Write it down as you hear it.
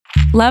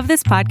Love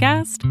this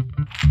podcast?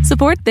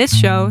 Support this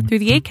show through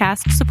the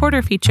Acast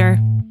supporter feature.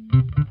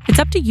 It's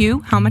up to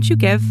you how much you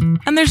give,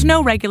 and there's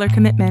no regular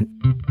commitment.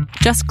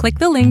 Just click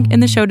the link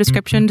in the show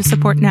description to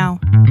support now.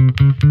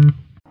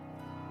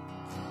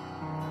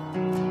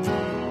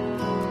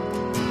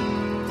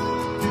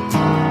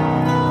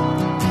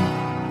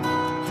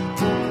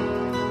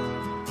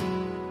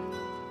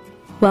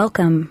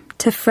 Welcome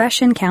to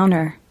Fresh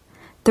Encounter,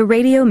 the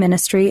radio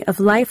ministry of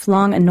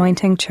Lifelong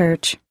Anointing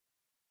Church.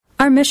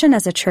 Our mission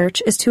as a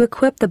church is to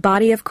equip the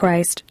body of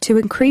Christ to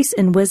increase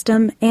in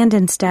wisdom and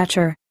in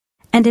stature,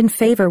 and in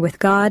favor with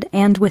God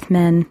and with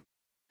men.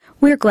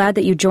 We're glad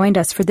that you joined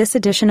us for this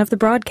edition of the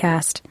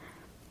broadcast.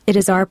 It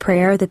is our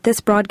prayer that this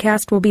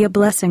broadcast will be a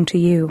blessing to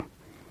you.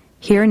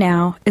 Here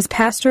now is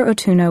Pastor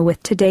Otuno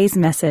with today's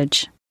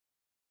message.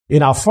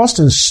 In our first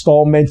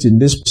installment in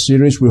this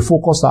series, we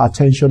focused our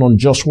attention on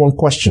just one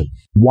question.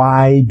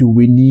 Why do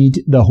we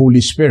need the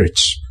Holy Spirit?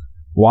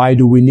 Why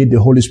do we need the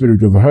Holy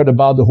Spirit? We've heard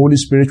about the Holy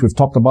Spirit. We've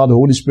talked about the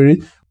Holy Spirit.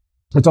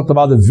 We talked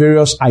about the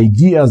various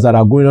ideas that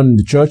are going on in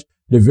the church,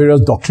 the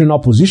various doctrinal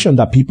positions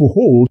that people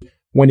hold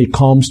when it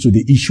comes to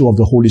the issue of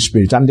the Holy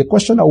Spirit. And the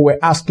question that we're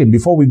asking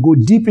before we go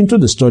deep into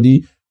the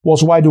study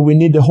was, why do we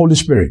need the Holy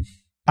Spirit?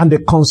 And the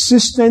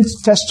consistent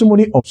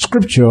testimony of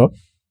Scripture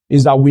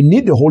is that we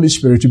need the Holy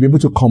Spirit to be able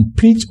to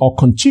complete or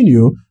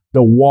continue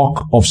the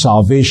work of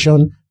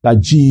salvation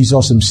that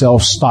Jesus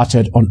himself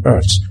started on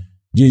earth.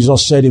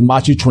 Jesus said in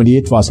Matthew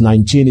 28 verse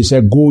 19, he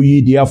said, "Go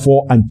ye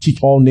therefore and teach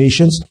all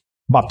nations,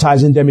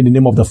 baptizing them in the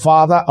name of the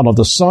Father and of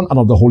the Son and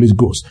of the Holy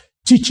Ghost,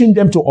 teaching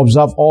them to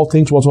observe all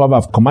things whatsoever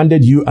I've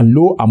commanded you, and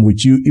lo, I'm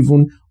with you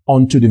even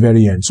unto the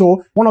very end."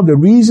 So one of the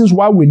reasons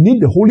why we need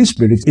the Holy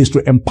Spirit is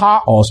to empower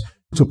us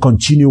to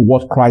continue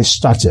what Christ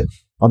started.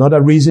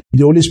 Another reason,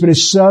 the Holy Spirit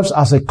serves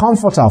as a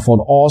comforter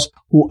for us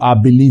who are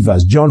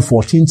believers. John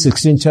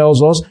 14:16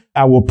 tells us,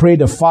 "I will pray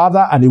the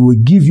Father, and he will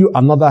give you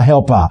another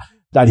helper,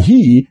 that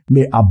he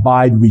may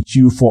abide with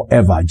you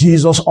forever."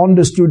 Jesus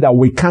understood that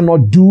we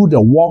cannot do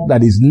the work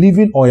that is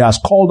living or he has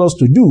called us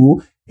to do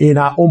in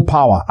our own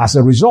power. As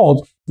a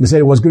result, he said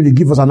he was going to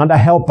give us another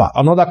helper,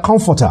 another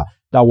comforter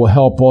that will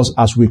help us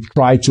as we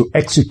try to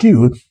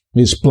execute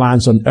his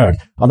plans on earth.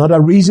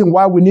 Another reason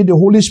why we need the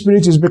Holy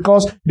Spirit is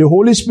because the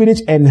Holy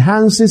Spirit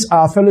enhances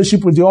our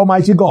fellowship with the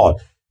Almighty God.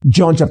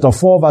 John chapter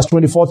 4 verse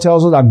 24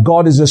 tells us that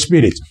God is a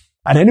spirit,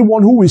 and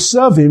anyone who will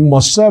serve him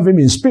must serve him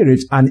in spirit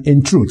and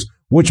in truth,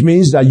 which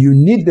means that you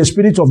need the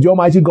Spirit of the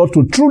Almighty God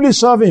to truly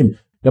serve him.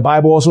 The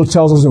Bible also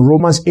tells us in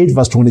Romans 8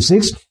 verse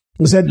 26,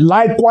 it said,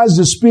 "Likewise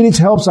the Spirit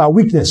helps our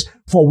weakness,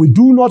 for we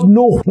do not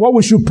know what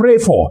we should pray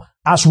for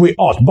as we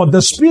ought, but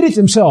the Spirit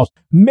himself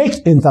makes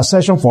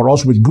intercession for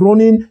us with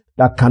groaning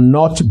that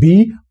cannot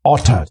be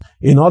uttered."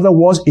 In other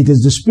words, it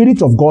is the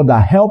Spirit of God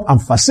that helps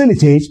and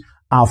facilitates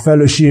our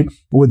fellowship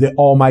with the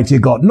Almighty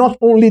God. Not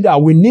only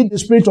that, we need the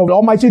Spirit of the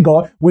Almighty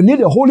God, we need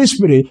the Holy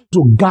Spirit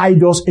to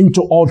guide us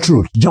into all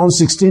truth. John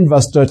 16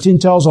 verse 13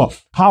 tells us,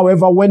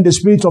 "However, when the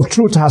Spirit of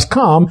truth has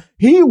come,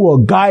 he will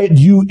guide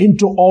you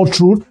into all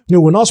truth. He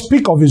will not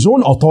speak of his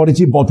own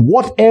authority, but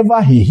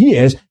whatever he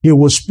hears, he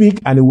will speak,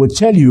 and he will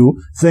tell you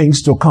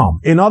things to come."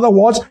 In other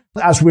words,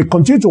 as we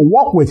continue to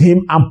walk with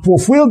him and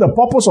fulfill the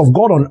purpose of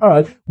God on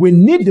earth, we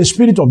need the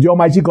Spirit of the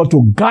Almighty God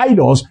to guide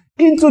us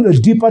into the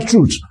deeper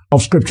truths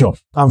of Scripture.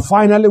 And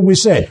finally, we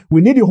said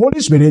we need the Holy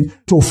Spirit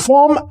to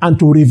form and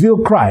to reveal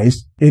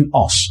Christ in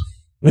us.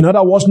 In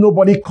other words,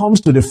 nobody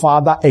comes to the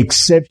Father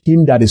except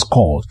him that is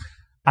called.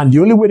 And the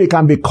only way they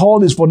can be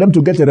called is for them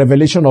to get a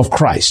revelation of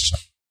Christ.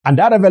 And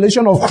that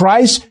revelation of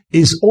Christ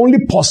is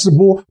only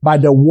possible by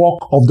the work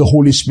of the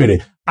Holy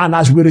Spirit. And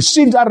as we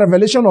receive that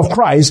revelation of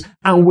Christ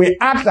and we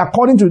act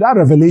according to that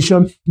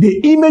revelation, the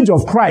image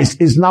of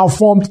Christ is now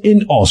formed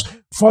in us.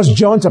 1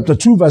 John chapter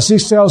 2 verse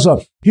 6 tells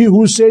us, "He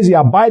who says he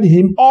abide in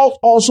him ought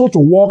also to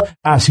walk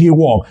as he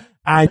walked."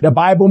 And the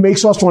Bible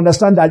makes us to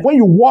understand that when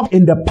you walk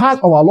in the path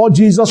of our Lord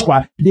Jesus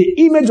Christ, the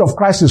image of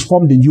Christ is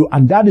formed in you,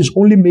 and that is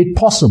only made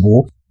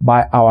possible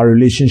by our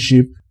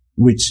relationship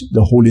with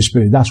the Holy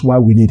Spirit. That's why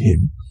we need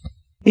him.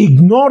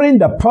 Ignoring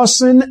the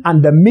person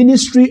and the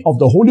ministry of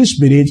the Holy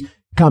Spirit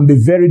can be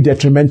very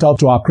detrimental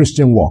to our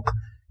Christian walk.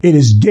 It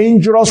is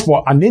dangerous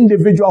for an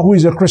individual who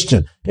is a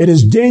Christian. It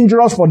is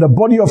dangerous for the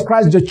body of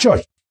Christ, the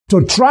church,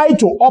 to try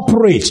to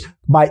operate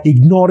by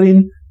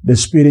ignoring the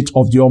Spirit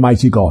of the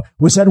Almighty God.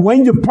 We said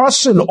when the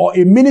person or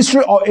a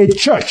ministry or a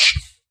church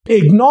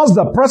ignores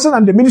the person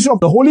and the ministry of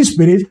the Holy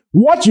Spirit,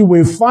 what you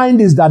will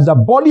find is that the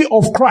body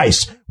of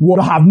Christ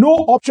will have no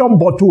option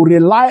but to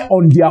rely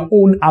on their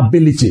own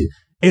ability.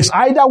 It's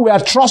either we are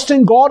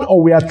trusting God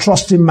or we are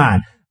trusting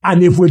man.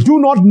 And if we do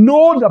not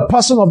know the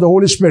person of the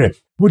Holy Spirit,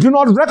 we do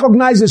not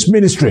recognize his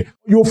ministry,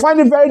 you'll find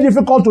it very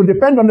difficult to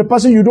depend on the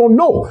person you don't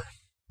know.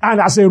 And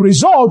as a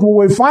result, we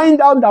will find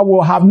out that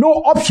we'll have no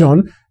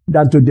option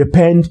than to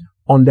depend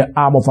on the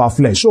arm of our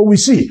flesh. So we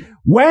see,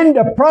 when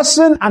the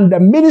person and the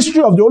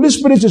ministry of the Holy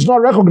Spirit is not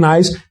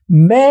recognized,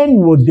 men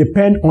will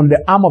depend on the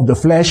arm of the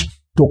flesh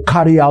to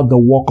carry out the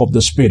work of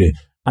the Spirit.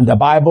 And the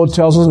Bible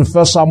tells us in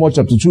 1 Samuel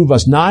chapter 2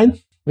 verse 9,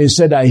 He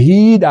said that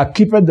he that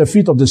keepeth the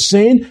feet of the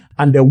saint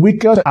and the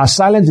wicked are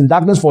silent in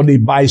darkness, for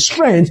by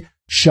strength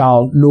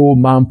shall no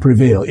man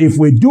prevail. If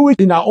we do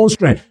it in our own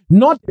strength,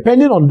 not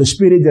depending on the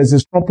Spirit, there's a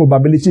strong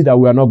probability that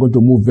we are not going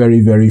to move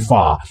very, very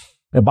far.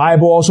 The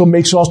Bible also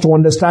makes us to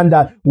understand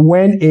that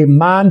when a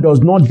man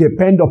does not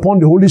depend upon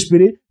the Holy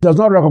Spirit, does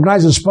not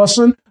recognize his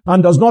person,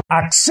 and does not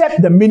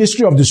accept the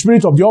ministry of the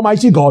Spirit of the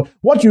Almighty God,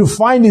 what you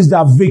find is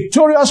that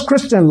victorious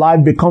Christian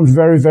life becomes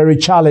very, very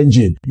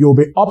challenging. You'll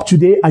be up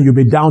today and you'll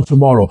be down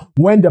tomorrow.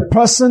 When the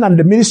person and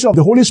the ministry of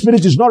the Holy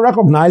Spirit is not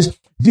recognized,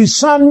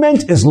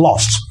 discernment is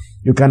lost.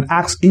 You can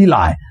ask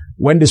Eli.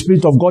 When the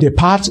Spirit of God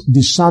departs,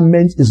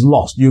 discernment is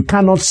lost. You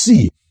cannot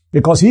see.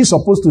 Because he's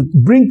supposed to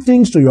bring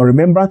things to your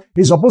remembrance.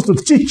 He's supposed to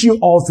teach you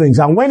all things.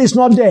 And when it's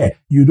not there,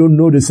 you don't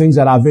know the things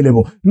that are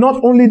available.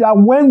 Not only that,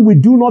 when we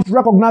do not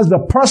recognize the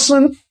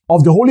person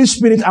of the Holy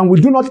Spirit and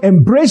we do not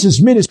embrace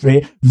his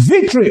ministry,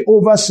 victory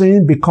over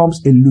sin becomes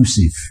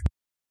elusive.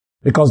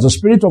 Because the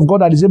Spirit of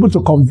God that is able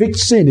to convict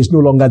sin is no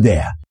longer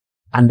there.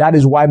 And that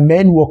is why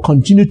men will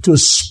continue to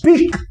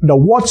speak the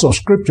words of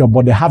Scripture,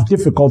 but they have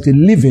difficulty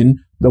living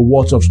the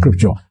words of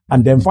Scripture.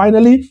 And then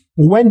finally,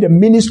 when the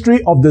ministry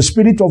of the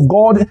Spirit of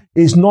God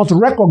is not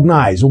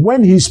recognized,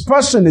 when his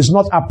person is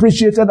not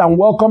appreciated and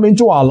welcome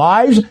into our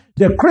lives,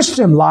 the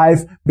Christian life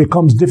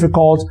becomes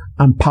difficult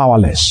and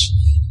powerless.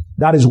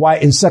 That is why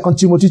in 2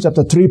 Timothy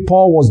chapter 3,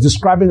 Paul was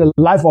describing the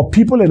life of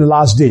people in the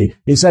last day.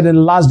 He said in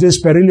the last days,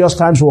 perilous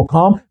times will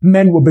come.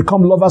 Men will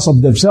become lovers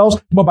of themselves.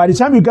 But by the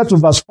time you get to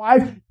verse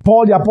 5,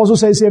 Paul the apostle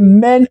says,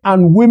 men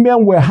and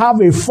women will have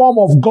a form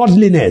of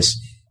godliness,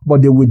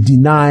 but they will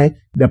deny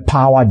the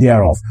power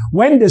thereof.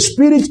 When the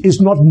Spirit is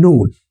not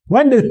known,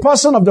 when the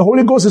person of the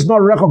Holy Ghost is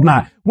not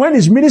recognized, when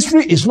his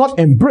ministry is not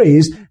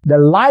embraced,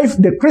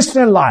 the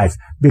Christian life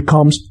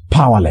becomes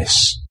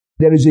powerless.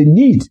 There is a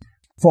need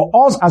for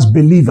us as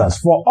believers,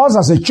 for us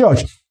as a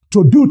church,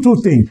 to do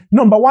two things.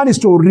 Number one is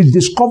to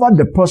rediscover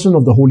the person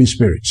of the Holy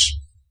Spirit.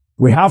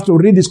 We have to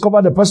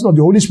rediscover the person of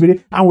the Holy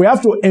Spirit, and we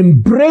have to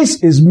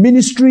embrace his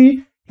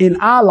ministry in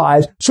our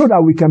lives so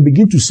that we can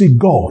begin to see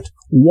God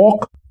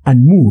walk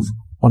and move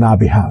on our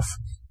behalf.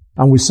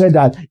 And we said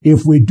that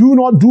if we do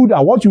not do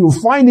that, what you will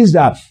find is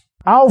that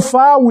how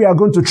far we are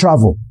going to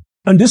travel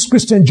on this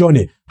Christian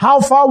journey,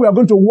 how far we are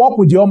going to walk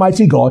with the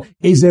Almighty God,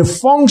 is a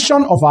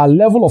function of our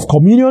level of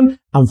communion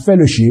and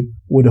fellowship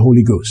with the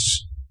Holy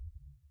Ghost.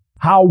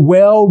 How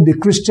well the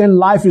Christian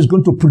life is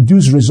going to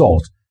produce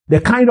results, the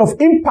kind of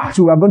impact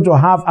we are going to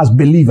have as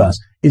believers,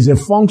 is a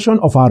function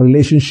of our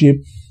relationship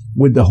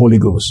with the Holy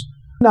Ghost.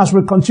 And as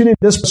we continue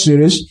this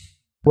series,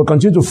 we'll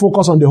continue to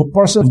focus on the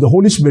person of the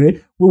Holy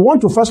Spirit. We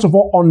want to first of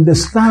all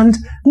understand,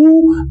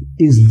 who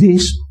is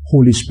this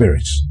Holy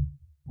Spirit?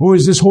 Who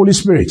is this Holy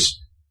Spirit?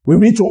 We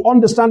need to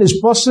understand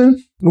his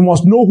person. We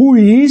must know who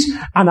he is.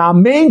 And our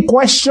main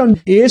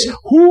question is,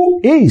 who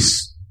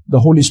is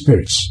the Holy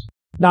Spirit?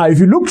 Now, if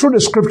you look through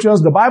the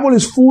scriptures, the Bible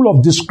is full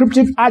of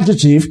descriptive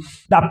adjectives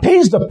that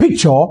paints the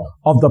picture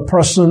of the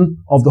person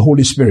of the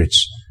Holy Spirit.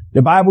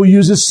 The Bible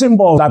uses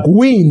symbols like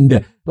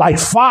wind, like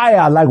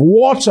fire, like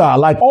water,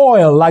 like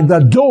oil, like the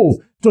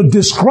dove to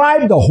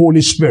describe the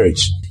Holy Spirit.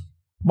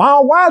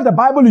 Now, while the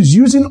Bible is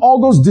using all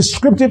those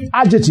descriptive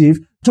adjectives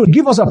to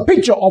give us a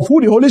picture of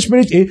who the Holy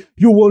Spirit is,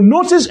 you will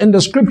notice in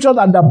the scripture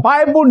that the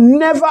Bible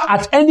never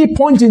at any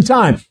point in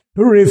time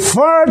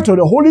referred to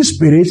the Holy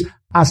Spirit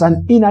as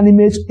an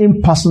inanimate,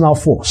 impersonal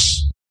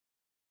force.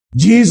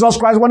 Jesus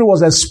Christ, when he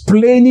was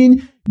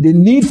explaining the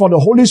need for the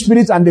Holy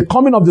Spirit and the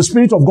coming of the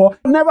Spirit of God,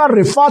 never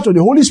referred to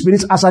the Holy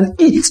Spirit as an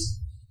it.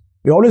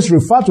 He always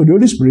referred to the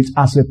Holy Spirit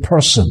as a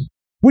person,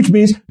 which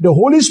means the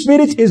Holy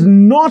Spirit is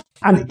not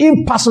an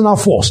impersonal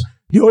force.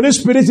 The Holy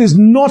Spirit is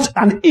not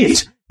an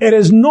it. It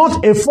is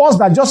not a force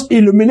that just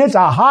illuminates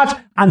our heart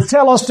and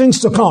tell us things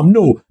to come.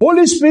 No.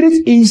 Holy Spirit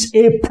is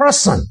a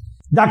person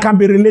that can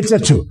be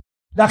related to,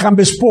 that can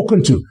be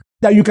spoken to,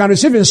 that you can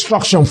receive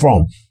instruction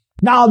from.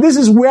 Now, this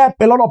is where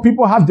a lot of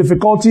people have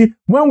difficulty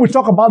when we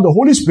talk about the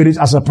Holy Spirit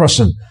as a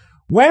person.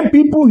 When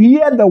people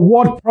hear the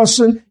word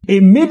person,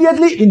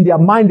 immediately in their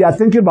mind, they are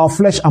thinking about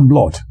flesh and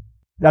blood.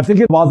 They are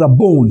thinking about the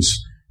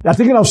bones. They are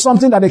thinking of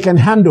something that they can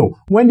handle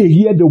when they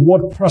hear the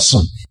word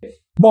person.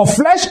 But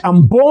flesh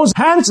and bones,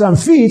 hands and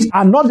feet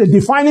are not the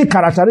defining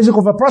characteristic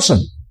of a person.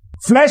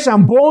 Flesh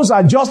and bones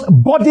are just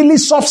bodily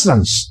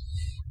substance.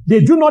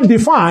 They do not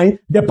define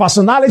the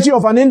personality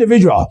of an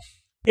individual.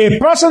 A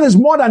person is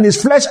more than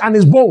his flesh and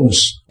his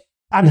bones.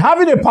 And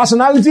having a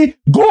personality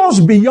goes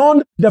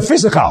beyond the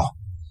physical.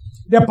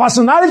 The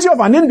personality of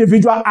an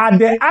individual are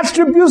the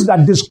attributes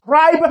that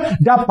describe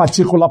that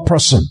particular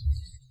person.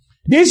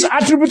 These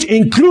attributes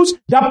include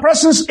that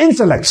person's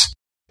intellect.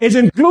 It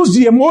includes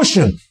the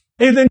emotion.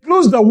 It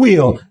includes the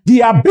will,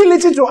 the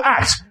ability to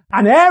act,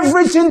 and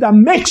everything that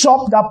makes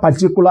up that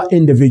particular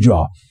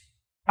individual.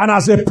 And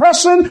as a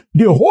person,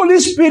 the Holy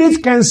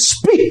Spirit can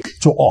speak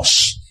to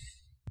us.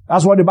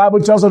 That's what the Bible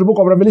tells us in the book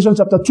of Revelation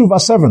chapter 2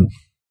 verse 7.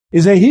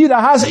 It says, he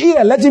that has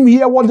ear, let him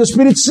hear what the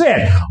Spirit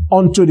said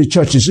unto the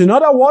churches. In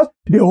other words,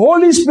 the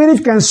Holy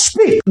Spirit can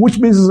speak, which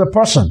means it's a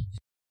person.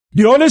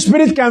 The Holy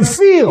Spirit can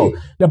feel.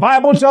 The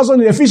Bible tells us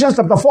in Ephesians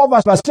chapter 4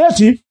 verse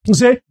 30, it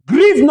says,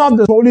 grieve not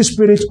the Holy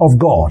Spirit of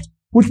God,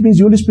 which means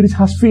the Holy Spirit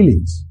has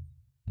feelings.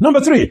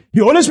 Number 3,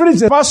 the Holy Spirit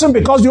is a person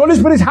because the Holy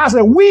Spirit has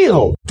a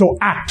will to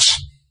act.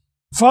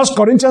 1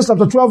 Corinthians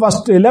chapter 12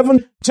 verse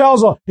 11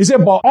 tells us, he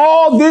said, but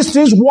all these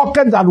things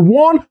worketh that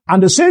one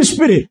and the same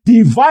Spirit,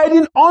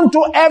 dividing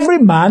unto every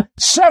man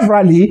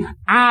severally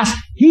as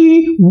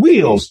he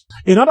wills.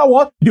 In other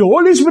words, the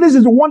Holy Spirit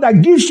is the one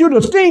that gives you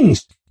the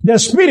things, the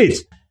Spirit,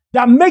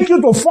 that make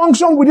you to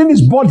function within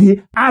his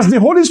body as the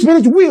Holy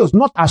Spirit wills,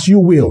 not as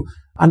you will.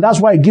 And that's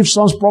why he gives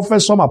some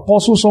prophets, some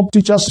apostles, some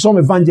teachers, some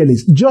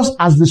evangelists, just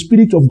as the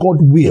Spirit of God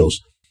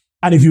wills.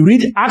 And if you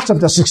read Acts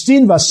chapter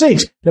 16 verse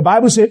 6, the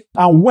Bible says,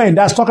 and when,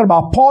 that's talking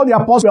about Paul the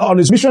apostle on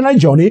his missionary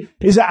journey,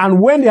 he said,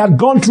 and when they had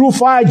gone through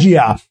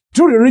Phrygia,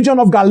 through the region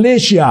of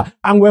Galatia,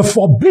 and were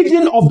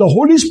forbidden of the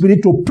Holy Spirit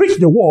to preach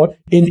the word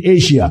in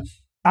Asia.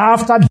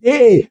 After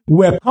they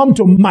were come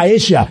to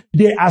Mysia,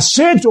 they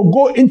essayed to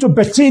go into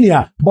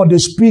Bithynia, but the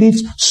Spirit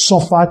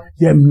suffered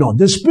them not.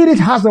 The Spirit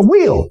has a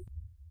will.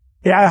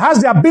 It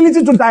has the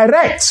ability to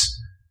direct.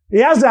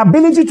 It has the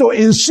ability to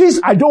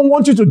insist, I don't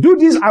want you to do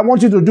this, I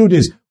want you to do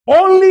this.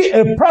 Only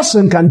a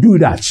person can do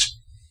that.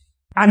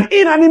 An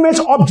inanimate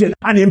object,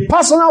 an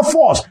impersonal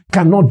force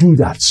cannot do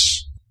that.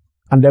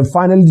 And then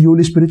finally, the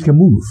Holy Spirit can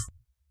move.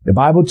 The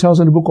Bible tells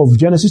in the book of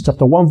Genesis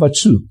chapter 1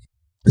 verse 2,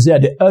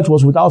 that the earth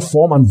was without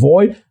form and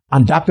void,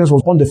 and darkness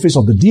was upon the face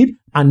of the deep,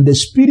 and the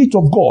Spirit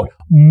of God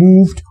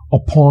moved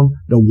upon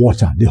the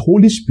water. The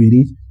Holy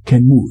Spirit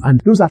can move. And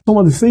those are some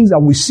of the things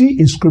that we see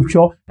in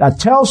Scripture that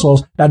tells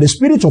us that the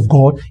Spirit of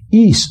God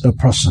is a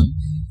person.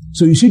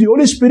 So you see, the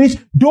Holy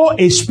Spirit, though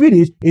a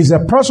spirit, is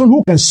a person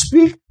who can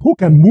speak, who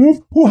can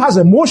move, who has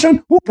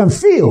emotion, who can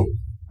feel,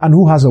 and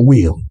who has a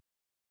will.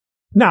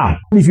 Now,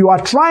 if you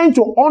are trying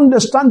to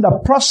understand the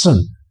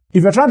person,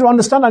 if you're trying to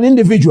understand an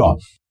individual,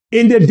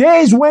 in the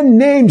days when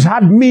names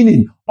had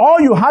meaning, all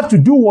you had to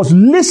do was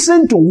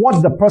listen to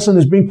what the person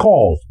is being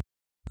called.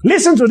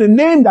 Listen to the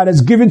name that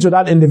is given to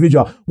that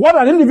individual. What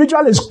an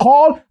individual is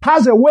called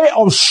has a way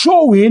of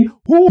showing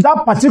who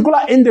that particular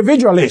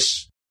individual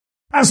is.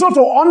 And so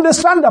to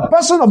understand the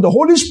person of the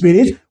Holy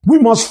Spirit, we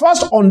must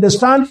first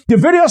understand the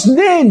various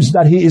names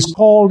that he is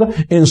called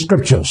in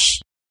Scriptures.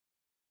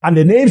 And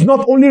the names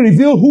not only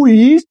reveal who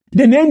he is,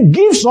 the name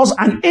gives us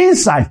an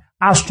insight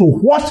as to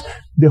what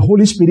the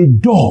Holy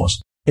Spirit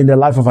does in the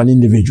life of an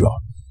individual.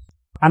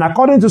 And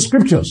according to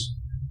Scriptures,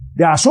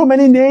 there are so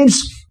many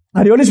names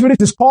and the Holy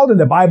Spirit is called in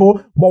the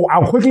Bible, but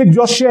I'll quickly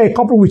just share a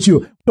couple with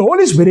you. The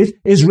Holy Spirit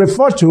is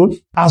referred to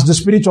as the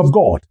Spirit of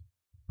God.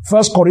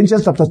 1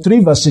 Corinthians chapter 3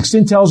 verse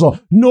 16 tells us,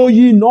 know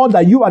ye not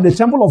that you are the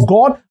temple of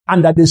God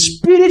and that the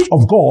Spirit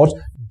of God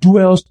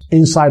dwells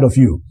inside of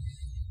you.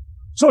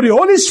 So the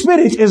Holy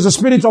Spirit is the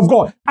Spirit of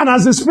God. And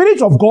as the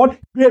Spirit of God,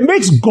 it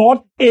makes God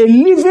a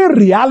living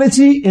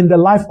reality in the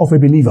life of a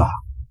believer.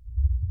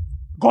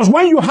 Because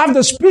when you have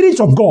the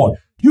Spirit of God,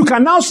 you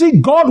can now see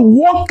God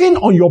working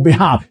on your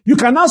behalf. You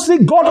can now see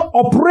God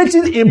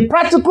operating in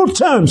practical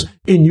terms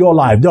in your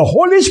life. The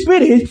Holy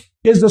Spirit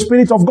is the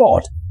Spirit of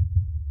God.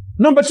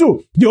 Number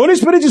 2, the Holy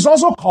Spirit is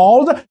also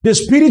called the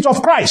Spirit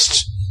of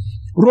Christ.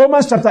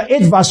 Romans chapter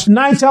 8 verse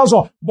 9 tells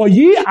us, but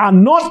ye are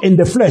not in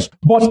the flesh,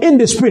 but in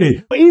the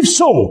Spirit. If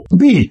so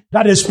be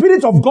that the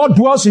Spirit of God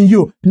dwells in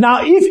you.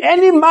 Now, if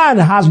any man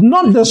has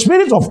not the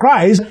Spirit of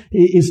Christ,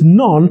 he is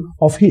none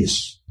of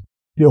his.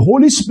 The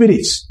Holy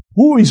Spirit,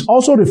 who is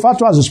also referred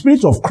to as the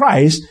Spirit of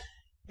Christ,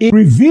 it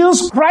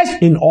reveals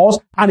Christ in us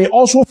and it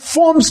also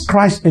forms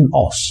Christ in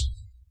us.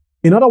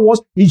 In other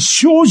words, it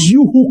shows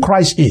you who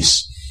Christ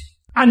is.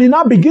 And it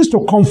now begins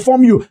to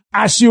conform you.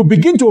 As you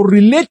begin to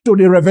relate to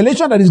the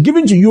revelation that is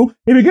given to you,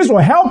 it begins to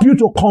help you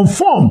to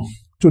conform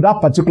to that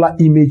particular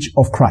image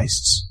of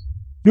Christ.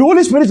 The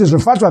Holy Spirit is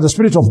referred to as the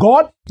Spirit of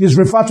God, is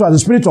referred to as the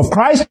Spirit of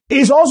Christ,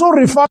 is also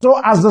referred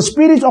to as the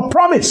Spirit of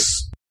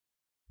promise.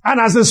 And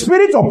as the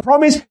Spirit of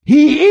promise,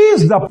 He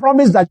is the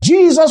promise that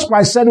Jesus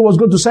Christ said He was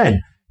going to send.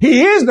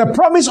 He is the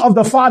promise of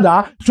the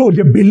Father to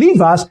the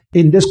believers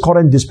in this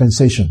current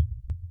dispensation.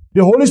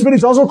 The Holy Spirit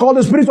is also called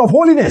the Spirit of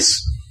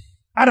holiness.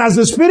 And as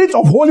the Spirit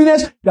of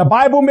holiness, the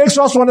Bible makes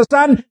us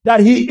understand that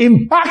He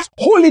impacts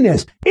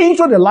holiness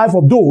into the life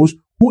of those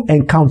who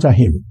encounter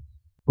Him.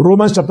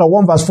 Romans chapter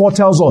 1 verse 4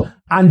 tells us,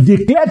 and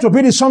declared to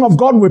be the Son of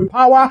God with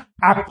power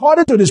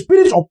according to the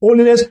Spirit of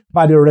holiness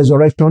by the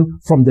resurrection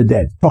from the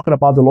dead. Talking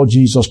about the Lord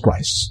Jesus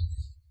Christ.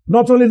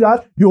 Not only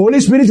that, the Holy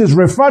Spirit is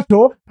referred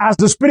to as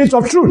the Spirit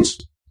of truth.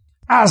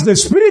 As the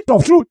Spirit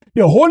of truth,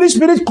 the Holy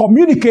Spirit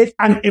communicates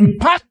and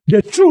impacts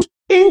the truth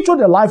into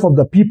the life of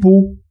the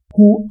people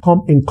who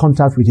come in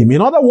contact with Him.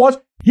 In other words,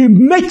 He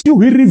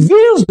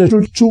reveals the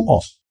truth to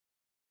us.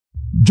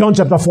 John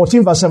chapter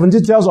 14 verse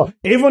 17 tells us,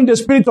 even the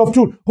Spirit of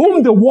truth,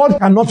 whom the world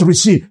cannot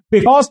receive,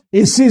 because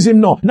it sees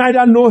Him not,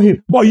 neither know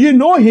Him, but ye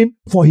know Him,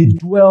 for He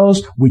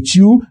dwells with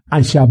you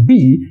and shall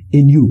be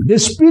in you. The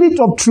Spirit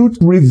of truth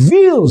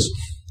reveals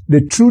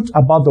the truth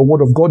about the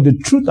Word of God, the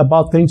truth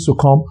about things to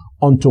come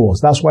unto us.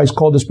 That's why it's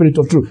called the Spirit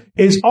of truth.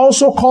 It's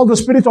also called the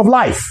Spirit of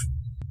life.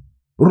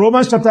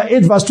 Romans chapter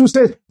 8 verse 2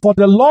 says, for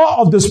the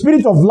law of the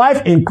Spirit of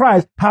life in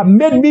Christ have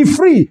made me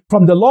free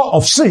from the law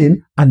of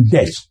sin and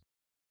death.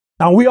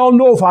 And we all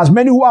know, for as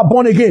many who are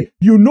born again,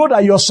 you know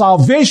that your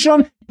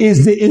salvation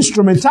is the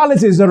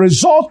instrumentality, is the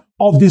result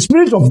of the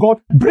Spirit of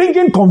God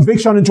bringing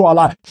conviction into our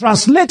life,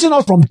 translating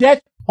us from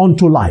death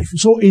unto life.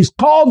 So it's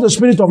called the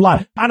Spirit of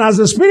life. And as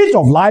the Spirit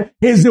of life,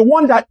 He is the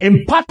one that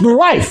imparts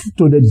life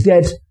to the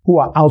dead who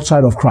are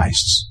outside of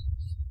Christ.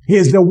 He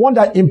is the one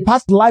that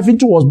imparts life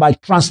into us by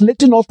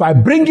translating us, by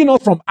bringing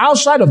us from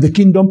outside of the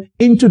kingdom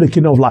into the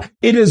kingdom of life.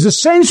 It is the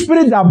same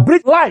Spirit that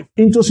brings life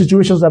into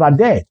situations that are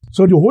dead.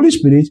 So the Holy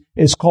Spirit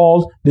is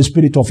called the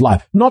Spirit of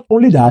life. Not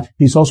only that,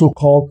 He's also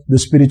called the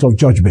Spirit of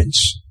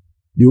judgments.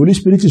 The Holy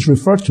Spirit is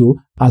referred to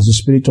as the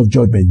Spirit of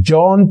judgment.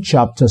 John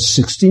chapter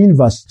 16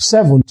 verse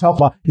 7 talks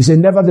about, He said,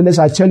 nevertheless,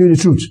 I tell you the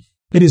truth.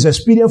 It is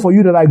expedient for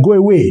you that I go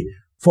away.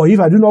 For if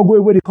I do not go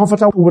away, the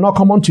Comforter will not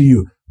come unto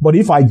you. But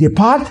if I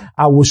depart,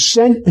 I will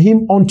send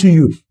Him unto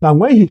you. And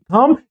when He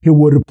comes, He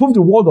will reprove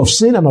the world of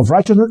sin and of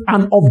righteousness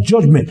and of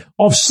judgment.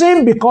 Of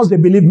sin because they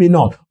believe me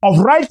not. Of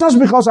righteousness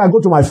because I go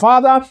to my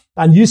Father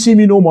and you see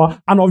me no more.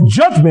 And of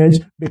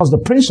judgment because the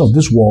prince of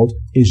this world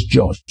is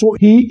judged. So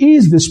He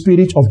is the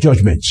Spirit of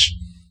judgment.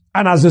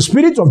 And as the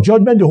Spirit of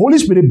judgment, the Holy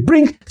Spirit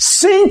brings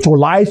sin to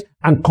light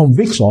and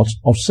convicts us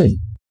of sin.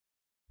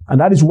 And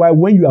that is why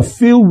when you are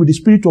filled with the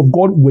Spirit of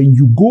God, when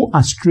you go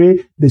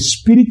astray, the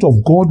Spirit of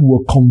God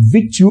will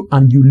convict you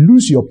and you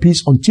lose your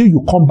peace until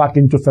you come back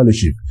into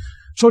fellowship.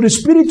 So the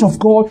Spirit of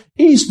God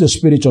is the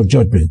Spirit of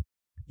judgment.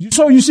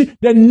 So you see,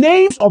 the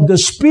names of the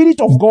Spirit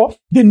of God,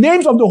 the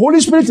names of the Holy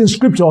Spirit in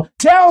Scripture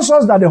tells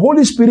us that the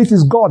Holy Spirit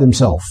is God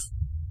Himself.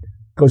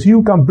 Because He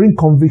who can bring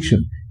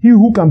conviction, He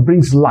who can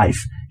bring life,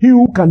 He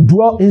who can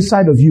dwell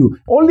inside of you.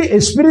 Only a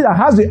spirit that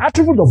has the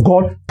attribute of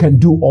God can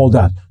do all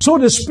that. So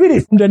the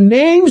Spirit, from the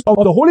names of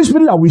the Holy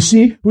Spirit that we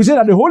see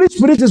that the Holy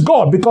Spirit is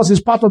God because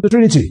He's part of the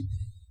Trinity.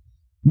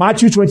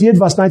 Matthew 28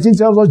 verse 19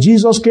 tells us,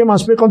 Jesus came and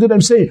spake unto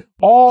them, saying,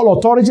 all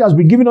authority has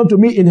been given unto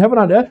me in heaven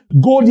and earth.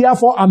 Go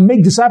therefore and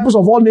make disciples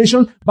of all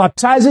nations,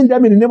 baptizing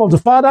them in the name of the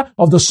Father,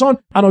 of the Son,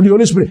 and of the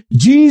Holy Spirit.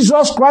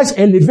 Jesus Christ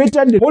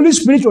elevated the Holy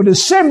Spirit to the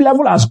same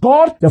level as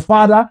God the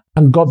Father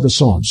and God the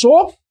Son.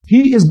 So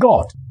He is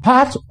God,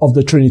 part of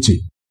the Trinity.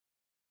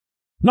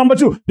 Number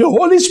 2, the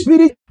Holy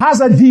Spirit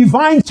has a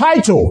divine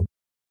title.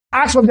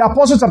 Acts of the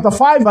Apostles chapter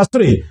 5 verse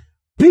 3.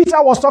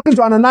 Peter was talking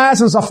to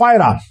Ananias and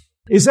Sapphira.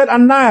 He said,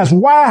 Ananias,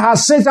 why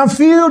has Satan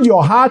filled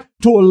your heart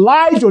to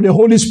lie to the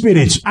Holy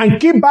Spirit and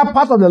keep back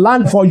part of the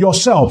land for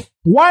yourself?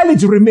 While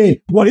it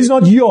remained, what is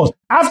not yours?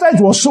 After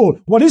it was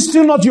sold, what is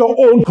still not your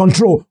own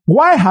control?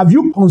 Why have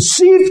you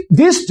conceived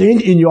this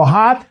thing in your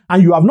heart,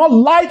 and you have not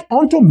lied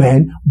unto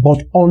men,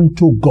 but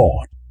unto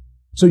God?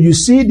 So you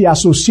see the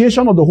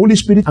association of the Holy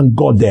Spirit and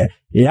God there.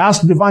 He has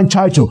divine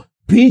title.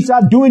 Peter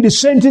doing the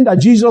same thing that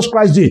Jesus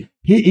Christ did.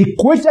 He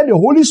equated the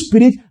Holy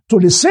Spirit to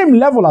the same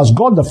level as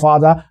God the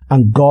Father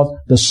and God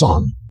the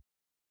Son.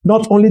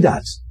 Not only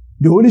that,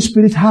 the Holy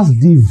Spirit has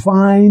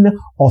divine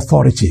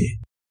authority.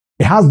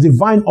 It has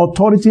divine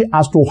authority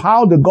as to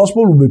how the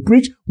gospel will be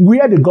preached,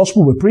 where the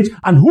gospel will be preached,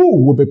 and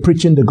who will be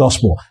preaching the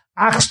gospel.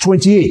 Acts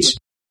 28,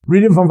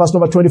 reading from verse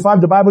number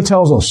 25, the Bible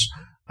tells us,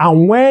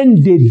 and when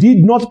they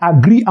did not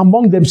agree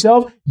among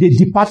themselves, they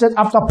departed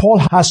after Paul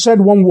had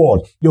said one word.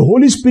 The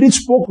Holy Spirit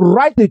spoke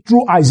rightly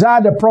through Isaiah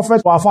the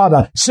prophet, our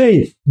father,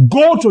 saying,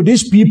 go to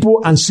these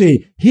people and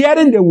say,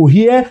 hearing they will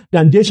hear,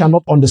 then they shall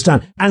not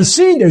understand. And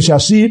seeing they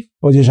shall see,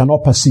 but they shall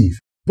not perceive.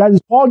 That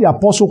is Paul the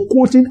apostle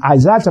quoting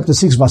Isaiah chapter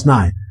 6 verse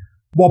 9.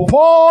 But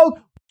Paul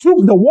took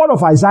the word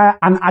of Isaiah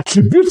and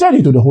attributed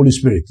it to the Holy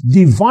Spirit.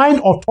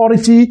 Divine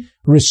authority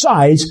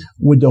resides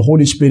with the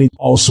Holy Spirit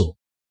also.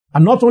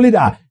 And not only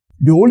that,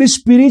 the Holy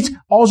Spirit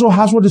also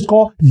has what is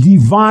called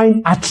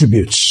divine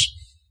attributes.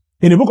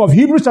 In the book of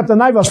Hebrews chapter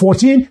 9 verse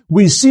 14,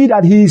 we see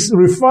that He is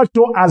referred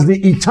to as the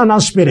eternal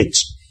Spirit.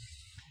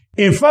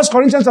 In 1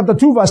 Corinthians chapter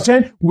 2 verse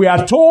 10, we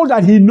are told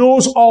that He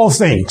knows all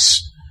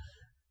things.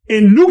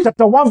 In Luke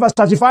chapter 1 verse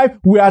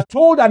 35, we are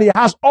told that He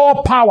has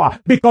all power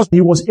because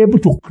He was able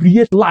to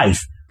create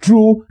life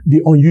through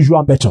the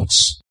unusual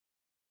methods.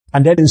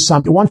 And then in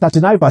Psalm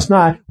 139 verse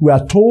 9, we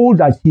are told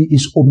that He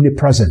is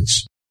omnipresent.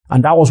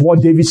 And that was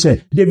what David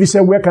said. David said,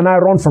 where can I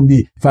run from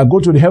thee? If I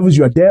go to the heavens,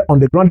 you are there. On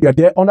the ground, you are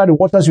there. Under the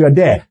waters, you are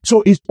there.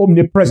 So He's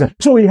omnipresent.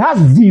 So He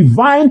has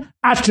divine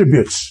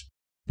attributes.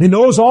 He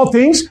knows all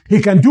things.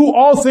 He can do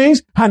all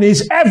things. And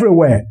He's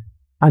everywhere.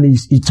 And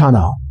He's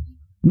eternal.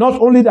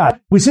 Not only that,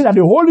 we see that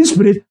the Holy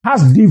Spirit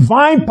has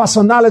divine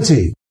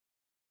personality.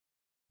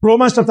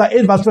 Romans chapter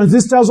 8 verse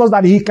 26 tells us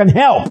that He can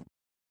help.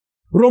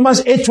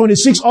 Romans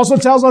 8:26 also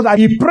tells us that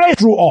He prays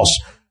through us.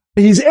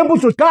 He's able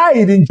to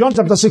guide in John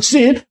chapter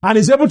 16, and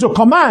He's able to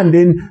command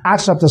in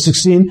Acts chapter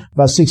 16,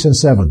 verse 6 and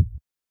 7.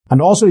 And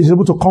also He's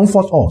able to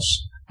comfort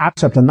us.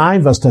 Acts chapter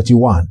 9, verse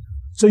 31.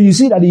 So you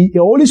see that the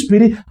Holy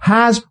Spirit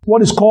has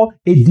what is called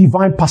a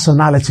divine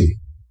personality.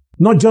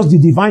 Not just the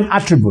divine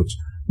attributes,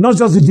 not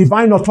just the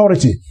divine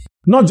authority,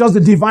 not just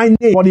the divine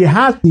name, but He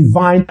has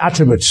divine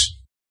attributes.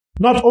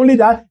 Not only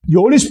that, the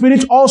Holy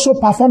Spirit also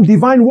performs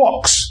divine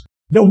works.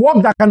 The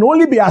work that can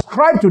only be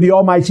ascribed to the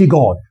Almighty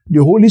God.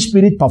 The Holy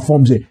Spirit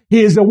performs it.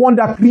 He is the one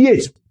that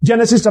creates.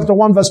 Genesis chapter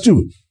 1 verse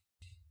 2.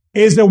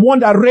 He is the one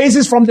that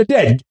raises from the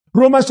dead.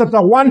 Romans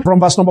chapter 1 from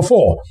verse number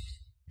 4.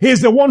 He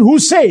is the one who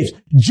saves.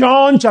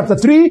 John chapter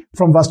 3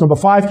 from verse number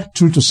 5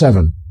 through to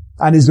 7.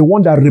 And is the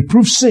one that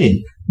reproves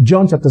sin.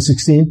 John chapter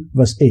 16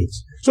 verse 8.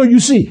 So you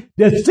see,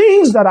 the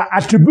things that are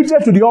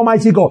attributed to the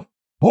Almighty God,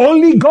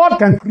 only God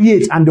can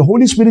create, and the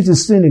Holy Spirit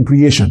is still in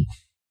creation.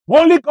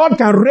 Only God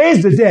can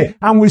raise the dead,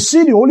 and we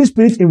see the Holy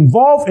Spirit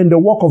involved in the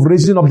work of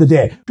raising up the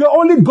dead.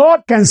 Only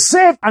God can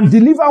save and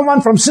deliver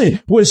one from sin.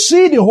 We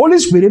see the Holy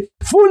Spirit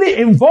fully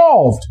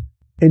involved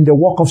in the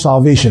work of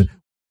salvation.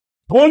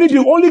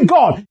 Only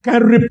God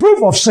can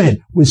reprove of sin.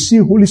 We see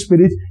Holy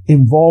Spirit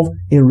involved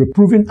in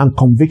reproving and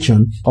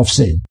conviction of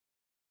sin.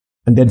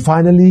 And then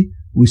finally,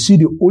 we see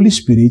the Holy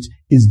Spirit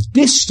is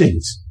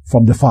distinct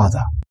from the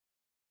Father.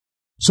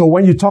 So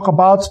when you talk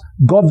about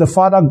God the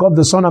Father, God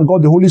the Son, and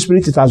God the Holy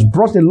Spirit, it has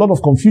brought a lot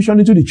of confusion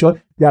into the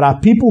church. There are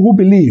people who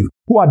believe,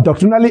 who are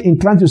doctrinally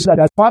inclined to say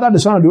that Father, the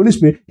Son, and the Holy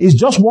Spirit is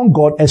just one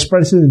God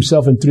expressing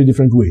himself in three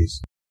different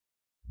ways.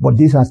 But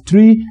these are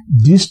three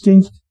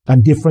distinct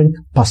and different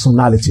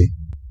personalities.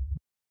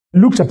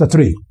 Luke chapter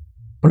 3,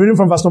 reading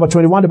from verse number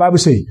 21, the Bible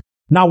says,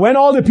 "Now when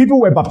all the people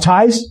were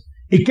baptized,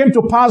 it came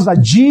to pass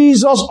that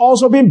Jesus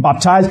also being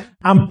baptized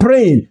and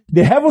praying,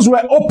 the heavens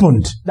were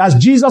opened." That's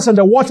Jesus and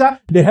the water.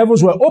 The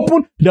heavens were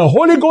opened. The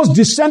Holy Ghost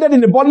descended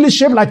in a bodily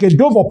shape like a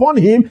dove upon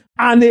him.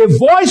 And a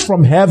voice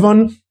from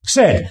heaven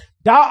said,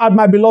 "Thou art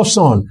my beloved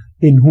Son,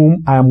 in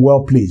whom I am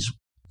well pleased."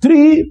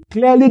 Three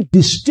clearly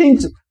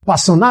distinct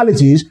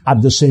personalities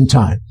at the same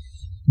time.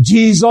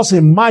 Jesus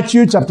in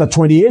Matthew chapter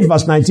 28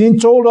 verse 19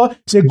 told us,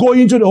 say, "Go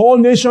into the whole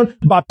nation,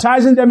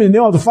 baptizing them in the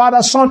name of the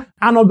Father, Son,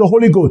 and of the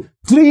Holy Ghost."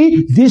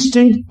 Three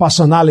distinct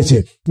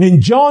personalities. In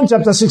John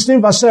chapter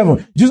 16 verse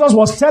 7, Jesus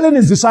was telling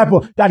his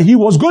disciples that he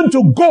was going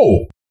to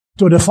go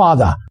to the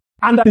Father,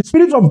 and that the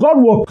Spirit of God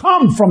will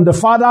come from the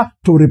Father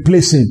to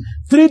replace him.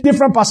 Three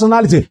different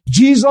personalities.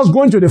 Jesus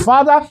going to the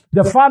Father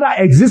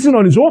existing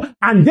on his own,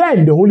 and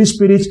then the Holy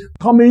Spirit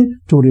coming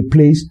to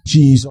replace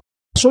Jesus.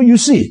 So you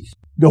see,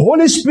 the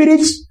Holy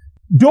Spirit,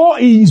 though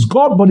he is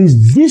God, but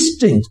is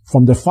distinct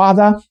from the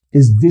Father,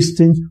 is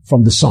distinct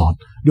from the Son.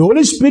 The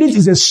Holy Spirit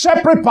is a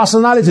separate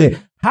personality,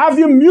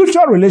 having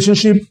mutual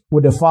relationship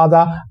with the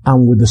Father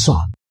and with the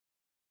Son.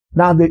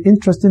 Now, the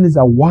interesting is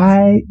that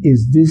why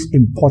is this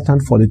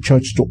important for the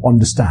church to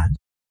understand?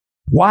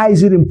 Why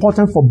is it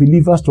important for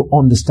believers to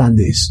understand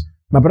this?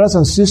 My brothers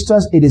and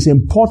sisters, it is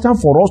important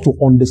for us to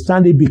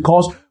understand it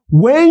because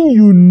when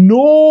you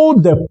know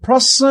the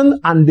person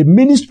and the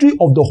ministry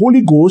of the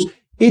Holy Ghost,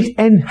 it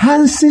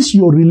enhances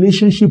your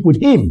relationship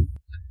with him.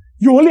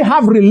 You only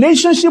have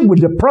relationship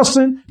with the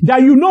person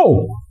that you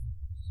know.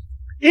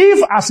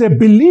 If as a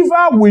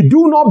believer we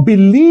do not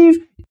believe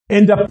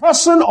in the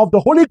person of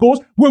the Holy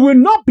Ghost, we will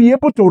not be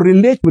able to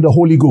relate with the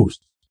Holy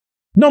Ghost.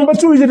 Number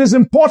two, it is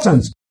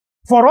important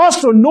for us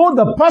to know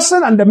the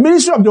person and the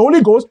ministry of the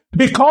Holy Ghost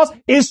because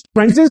it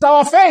strengthens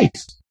our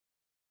faith.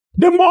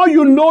 The more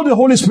you know the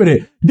Holy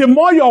Spirit, the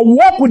more your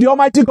walk with the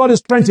Almighty God is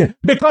strengthened,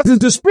 because it's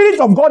the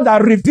Spirit of God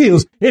that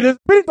reveals. It is the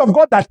Spirit of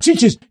God that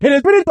teaches. It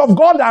is the Spirit of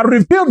God that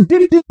reveals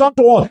deep things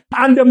unto us.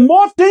 And the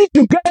more things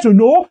you get to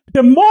know,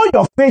 the more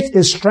your faith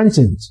is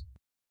strengthened.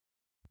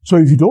 So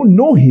if you don't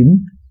know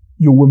him,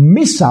 you will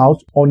miss out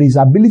on his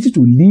ability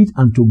to lead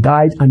and to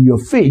guide, and your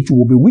faith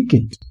will be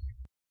weakened.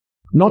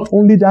 Not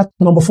only that,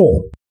 number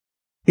four,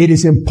 it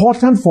is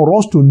important for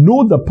us to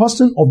know the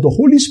person of the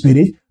Holy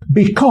Spirit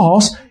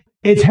because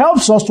it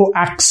helps us to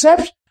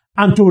accept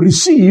and to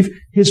receive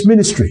his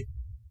ministry.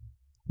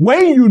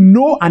 When you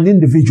know an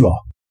individual,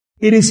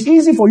 it is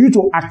easy for you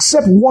to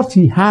accept what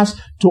he has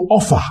to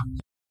offer.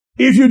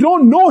 If you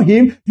don't know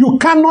him, you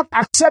cannot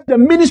accept the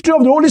ministry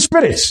of the Holy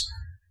Spirit.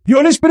 The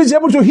Holy Spirit is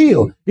able to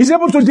heal. He's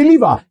able to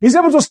deliver. He's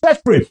able to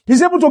set free.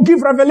 He's able to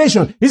give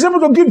revelation. He's able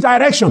to give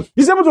direction.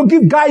 He's able to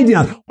give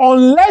guidance.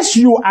 Unless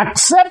you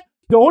accept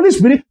the Holy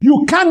Spirit,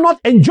 you cannot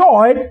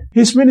enjoy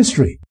his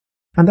ministry.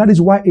 And that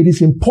is why it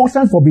is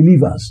important for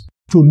believers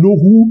to know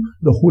who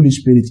the Holy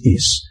Spirit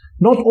is.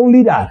 Not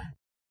only that,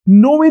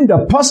 knowing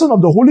the person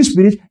of the Holy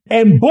Spirit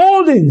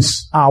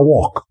emboldens our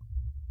walk.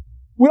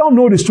 We all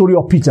know the story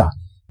of Peter.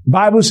 The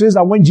Bible says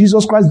that when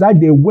Jesus Christ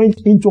died, they went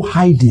into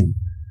hiding.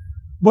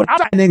 But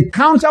after an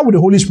encounter with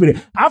the Holy Spirit,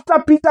 after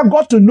Peter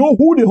got to know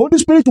who the Holy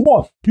Spirit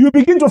was, you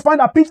begin to find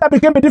that Peter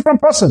became a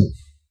different person.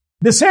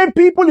 The same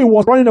people he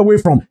was running away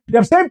from,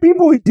 the same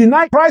people he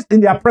denied Christ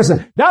in their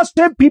presence, that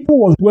same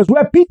people was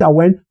where Peter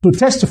went to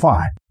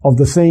testify of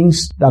the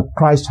things that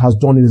Christ has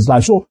done in his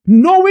life. So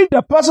knowing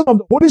the person of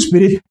the Holy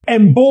Spirit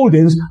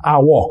emboldens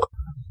our walk.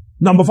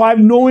 Number five,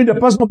 knowing the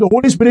person of the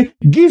Holy Spirit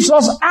gives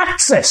us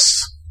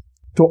access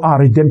to our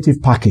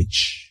redemptive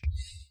package.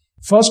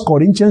 1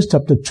 Corinthians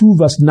chapter 2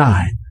 verse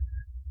 9.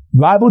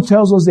 The Bible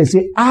tells us, they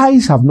say,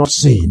 eyes have not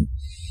seen,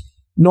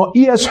 nor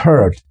ears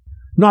heard,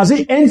 nor has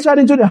it entered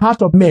into the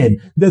heart of men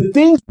the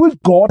things which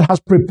God has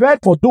prepared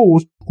for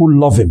those who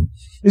love him.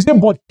 He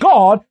said, but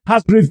God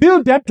has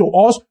revealed them to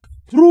us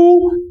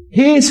through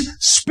His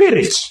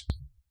Spirit.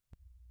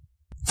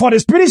 For the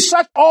Spirit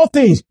searches all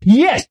things,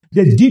 yes,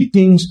 the deep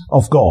things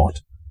of God.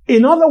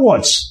 In other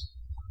words,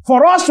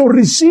 for us to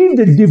receive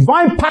the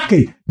divine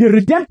package, the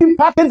redemptive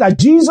package that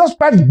Jesus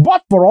Christ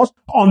bought for us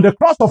on the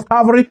cross of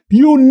Calvary,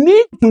 you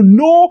need to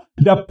know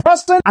the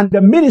person and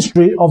the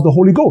ministry of the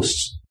Holy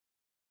Ghost.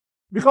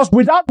 Because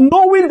without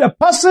knowing the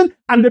person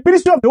and the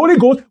ministry of the Holy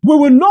Ghost, we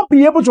will not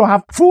be able to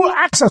have full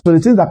access to the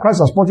things that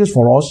Christ has purchased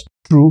for us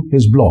through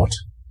His blood.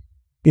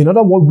 In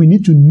other words, we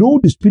need to know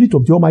the Spirit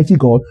of the Almighty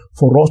God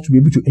for us to be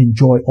able to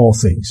enjoy all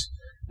things.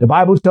 The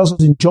Bible tells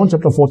us in John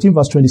chapter 14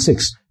 verse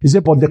 26, He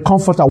said, but the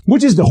Comforter,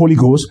 which is the Holy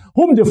Ghost,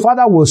 whom the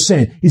Father will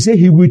send, He said,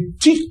 He will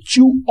teach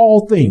you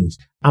all things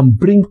and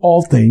bring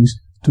all things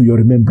to your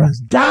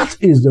remembrance. That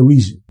is the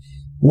reason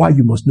why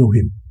you must know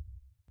Him.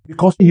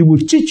 Because He will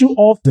teach you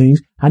all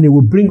things and He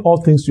will bring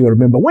all things to your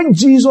remembrance. When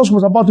Jesus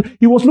was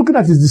He was looking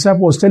at His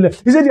disciples, telling them,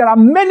 He said, there are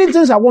many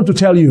things I want to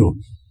tell you,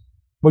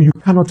 but you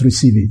cannot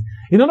receive it.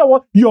 In other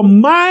words, your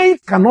mind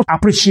cannot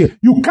appreciate.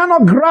 You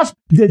cannot grasp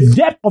the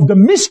depth of the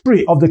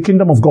mystery of the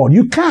kingdom of God.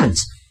 You can't.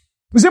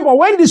 We say, but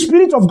when the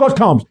Spirit of God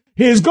comes,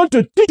 He is going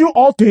to teach you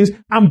all things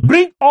and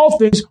bring all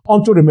things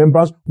unto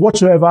remembrance,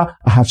 whatsoever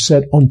I have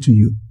said unto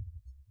you.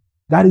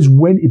 That is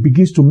when it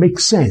begins to make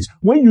sense.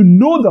 When you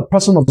know the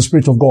person of the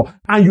Spirit of God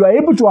and you are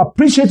able to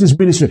appreciate His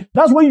ministry,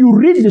 that's when you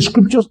read the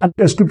scriptures and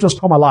the scriptures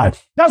come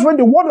alive. That's when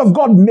the Word of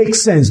God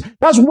makes sense.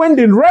 That's when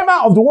the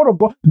rhema of the Word of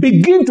God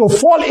begin to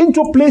fall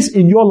into place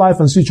in your life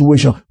and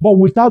situation. But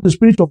without the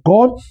Spirit of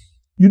God,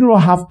 you do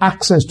not have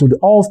access to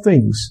all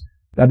things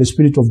that the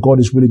Spirit of God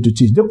is willing to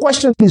teach. The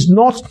question is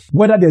not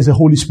whether there's a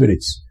Holy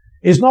Spirit.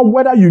 It's not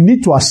whether you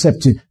need to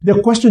accept Him.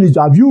 The question is,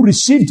 have you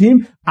received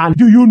Him and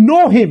do you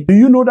know Him? Do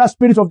you know that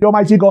Spirit of the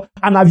Almighty God?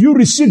 And have you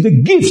received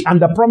the gifts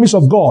and the promise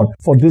of God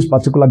for this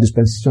particular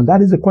dispensation?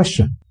 That is the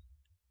question.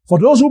 For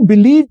those who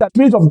believe that the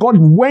Spirit of God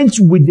went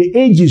with the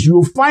ages, you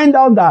will find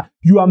out that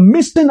you are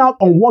missing out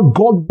on what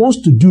God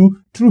wants to do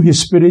through His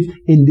Spirit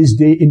in this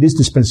day, in this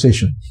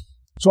dispensation.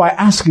 So I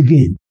ask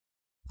again,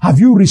 have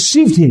you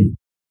received Him?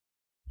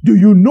 Do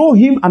you know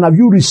Him and have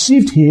you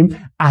received Him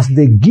as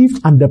the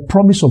gift and the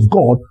promise of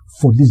God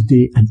for this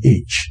day and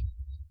age?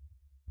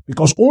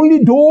 Because only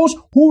those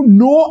who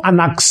know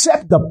and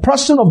accept the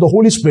person of the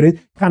Holy Spirit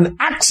can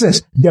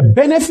access the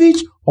benefit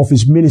of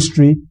His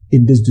ministry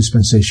in this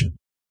dispensation.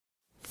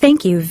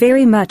 Thank you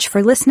very much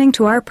for listening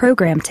to our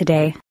program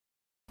today.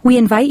 We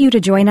invite you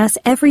to join us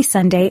every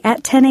Sunday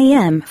at 10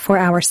 a.m. for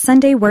our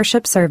Sunday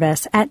worship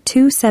service at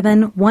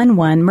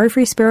 2711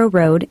 Murfreesboro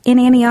Road in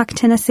Antioch,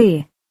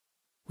 Tennessee.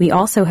 We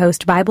also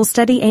host Bible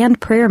study and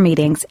prayer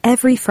meetings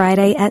every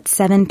Friday at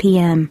 7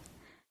 p.m.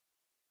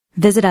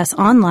 Visit us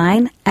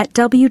online at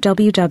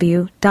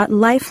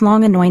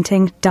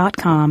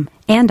www.lifelonganointing.com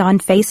and on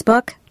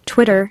Facebook,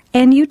 Twitter,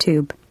 and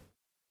YouTube.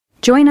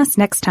 Join us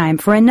next time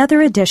for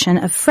another edition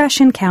of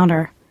Fresh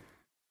Encounter.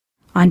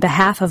 On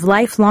behalf of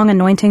Lifelong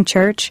Anointing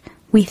Church,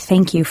 we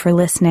thank you for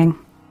listening.